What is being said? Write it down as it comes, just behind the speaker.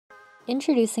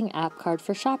Introducing AppCard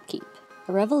for ShopKeep,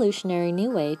 a revolutionary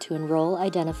new way to enroll,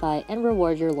 identify, and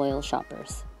reward your loyal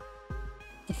shoppers.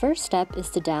 The first step is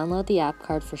to download the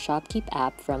AppCard for ShopKeep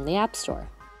app from the App Store.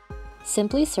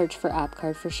 Simply search for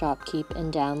AppCard for ShopKeep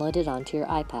and download it onto your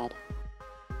iPad.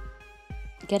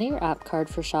 Getting your AppCard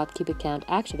for ShopKeep account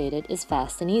activated is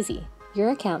fast and easy. Your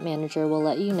account manager will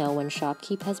let you know when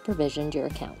ShopKeep has provisioned your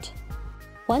account.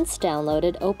 Once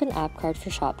downloaded, open AppCard for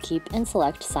ShopKeep and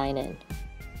select Sign In.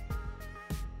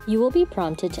 You will be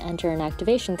prompted to enter an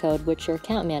activation code which your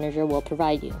account manager will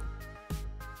provide you.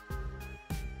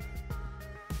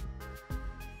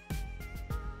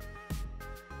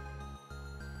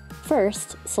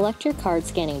 First, select your card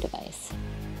scanning device.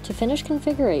 To finish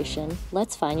configuration,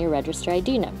 let's find your register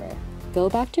ID number. Go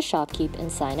back to ShopKeep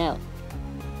and sign out.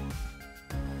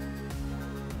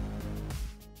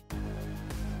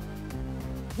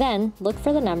 Then, look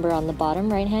for the number on the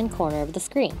bottom right-hand corner of the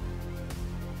screen.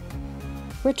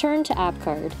 Return to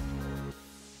AppCard.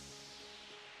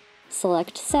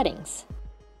 Select Settings.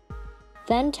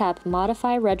 Then tap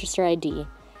Modify Register ID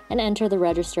and enter the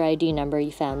register ID number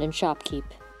you found in ShopKeep.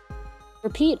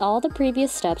 Repeat all the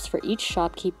previous steps for each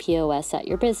ShopKeep POS at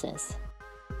your business.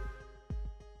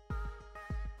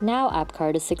 Now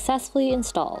AppCard is successfully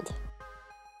installed.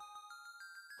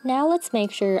 Now let's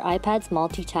make sure your iPad's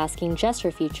multitasking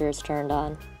gesture feature is turned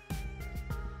on.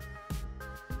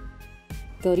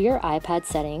 Go to your iPad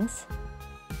settings,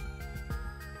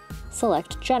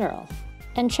 select General,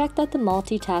 and check that the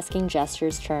multitasking gesture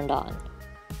is turned on.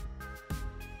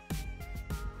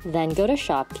 Then go to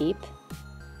ShopKeep,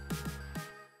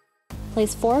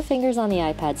 place 4 fingers on the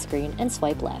iPad screen and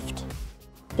swipe left.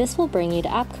 This will bring you to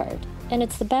AppCard, and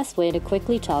it's the best way to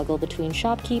quickly toggle between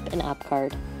ShopKeep and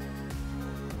AppCard.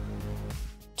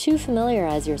 To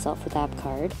familiarize yourself with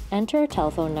AppCard, enter a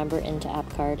telephone number into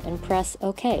AppCard and press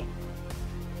OK.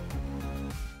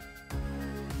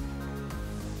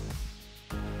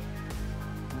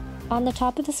 On the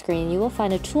top of the screen, you will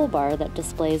find a toolbar that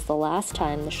displays the last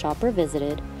time the shopper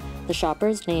visited, the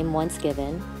shopper's name once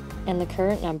given, and the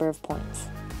current number of points.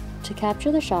 To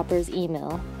capture the shopper's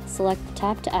email, select the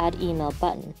Tap to Add Email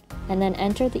button, and then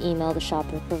enter the email the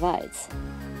shopper provides.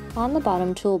 On the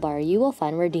bottom toolbar, you will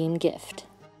find Redeem Gift.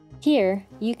 Here,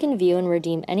 you can view and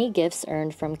redeem any gifts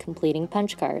earned from completing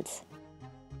punch cards.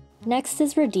 Next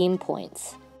is Redeem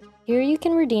Points. Here you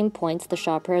can redeem points the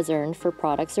shopper has earned for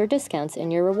products or discounts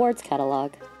in your rewards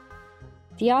catalog.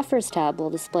 The Offers tab will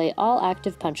display all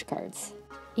active punch cards.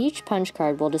 Each punch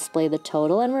card will display the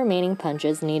total and remaining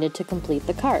punches needed to complete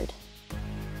the card.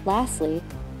 Lastly,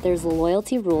 there's the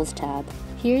Loyalty Rules tab.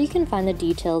 Here you can find the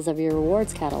details of your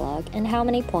rewards catalog and how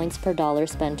many points per dollar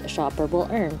spent a shopper will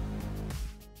earn.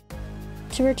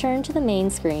 To return to the main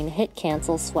screen, hit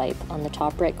Cancel Swipe on the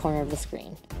top right corner of the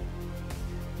screen.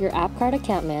 Your AppCard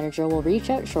account manager will reach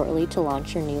out shortly to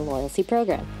launch your new loyalty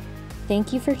program.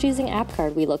 Thank you for choosing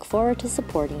AppCard. We look forward to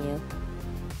supporting you.